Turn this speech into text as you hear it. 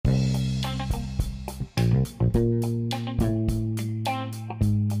Hello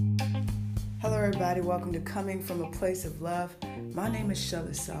everybody, welcome to Coming From a Place of Love. My name is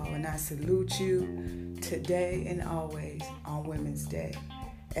Shelly Saul and I salute you today and always on Women's Day.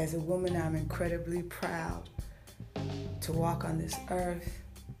 As a woman, I'm incredibly proud to walk on this earth,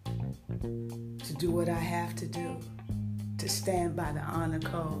 to do what I have to do, to stand by the honor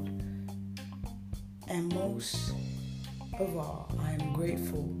code. And most of all, I am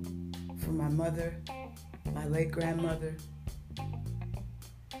grateful for my mother, my late grandmother,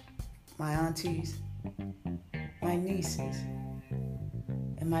 my aunties, my nieces,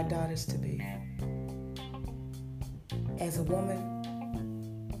 and my daughters-to-be. As a woman,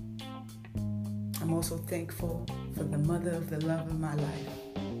 I'm also thankful for the mother of the love of my life.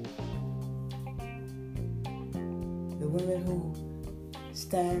 The women who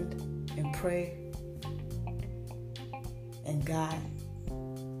stand and pray and guide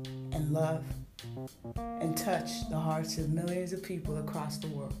and love and touch the hearts of millions of people across the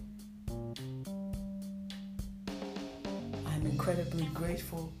world. I'm incredibly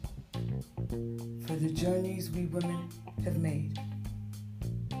grateful for the journeys we women have made,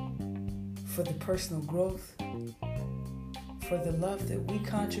 for the personal growth, for the love that we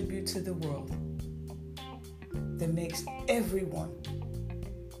contribute to the world that makes everyone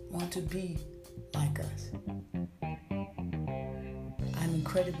want to be like us. I'm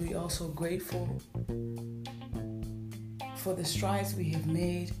incredibly also grateful for the strides we have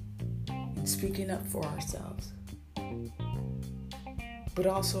made in speaking up for ourselves, but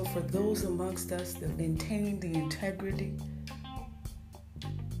also for those amongst us that maintain the integrity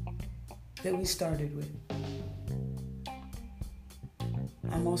that we started with.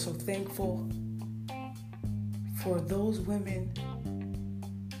 I'm also thankful for those women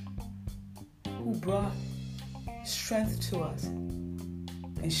who brought strength to us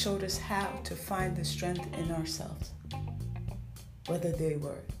and showed us how to find the strength in ourselves, whether they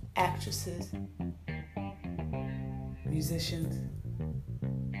were actresses, musicians,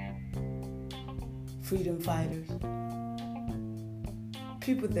 freedom fighters,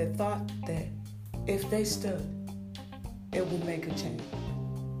 people that thought that if they stood, it would make a change.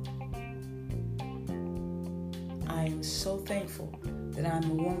 I am so thankful that I'm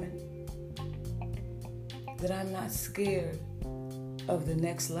a woman, that I'm not scared of the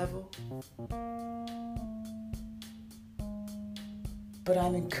next level, but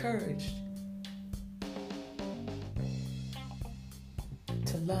I'm encouraged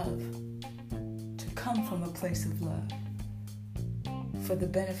to love, to come from a place of love for the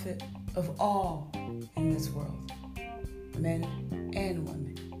benefit of all in this world, men and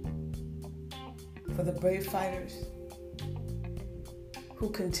women, for the brave fighters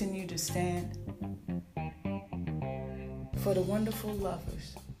who continue to stand, for the wonderful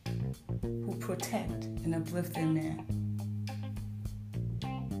lovers who protect and uplift their man,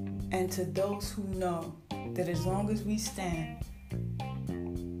 and to those who know that as long as we stand,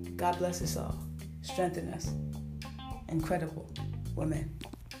 God bless us all, strengthen us. Incredible women.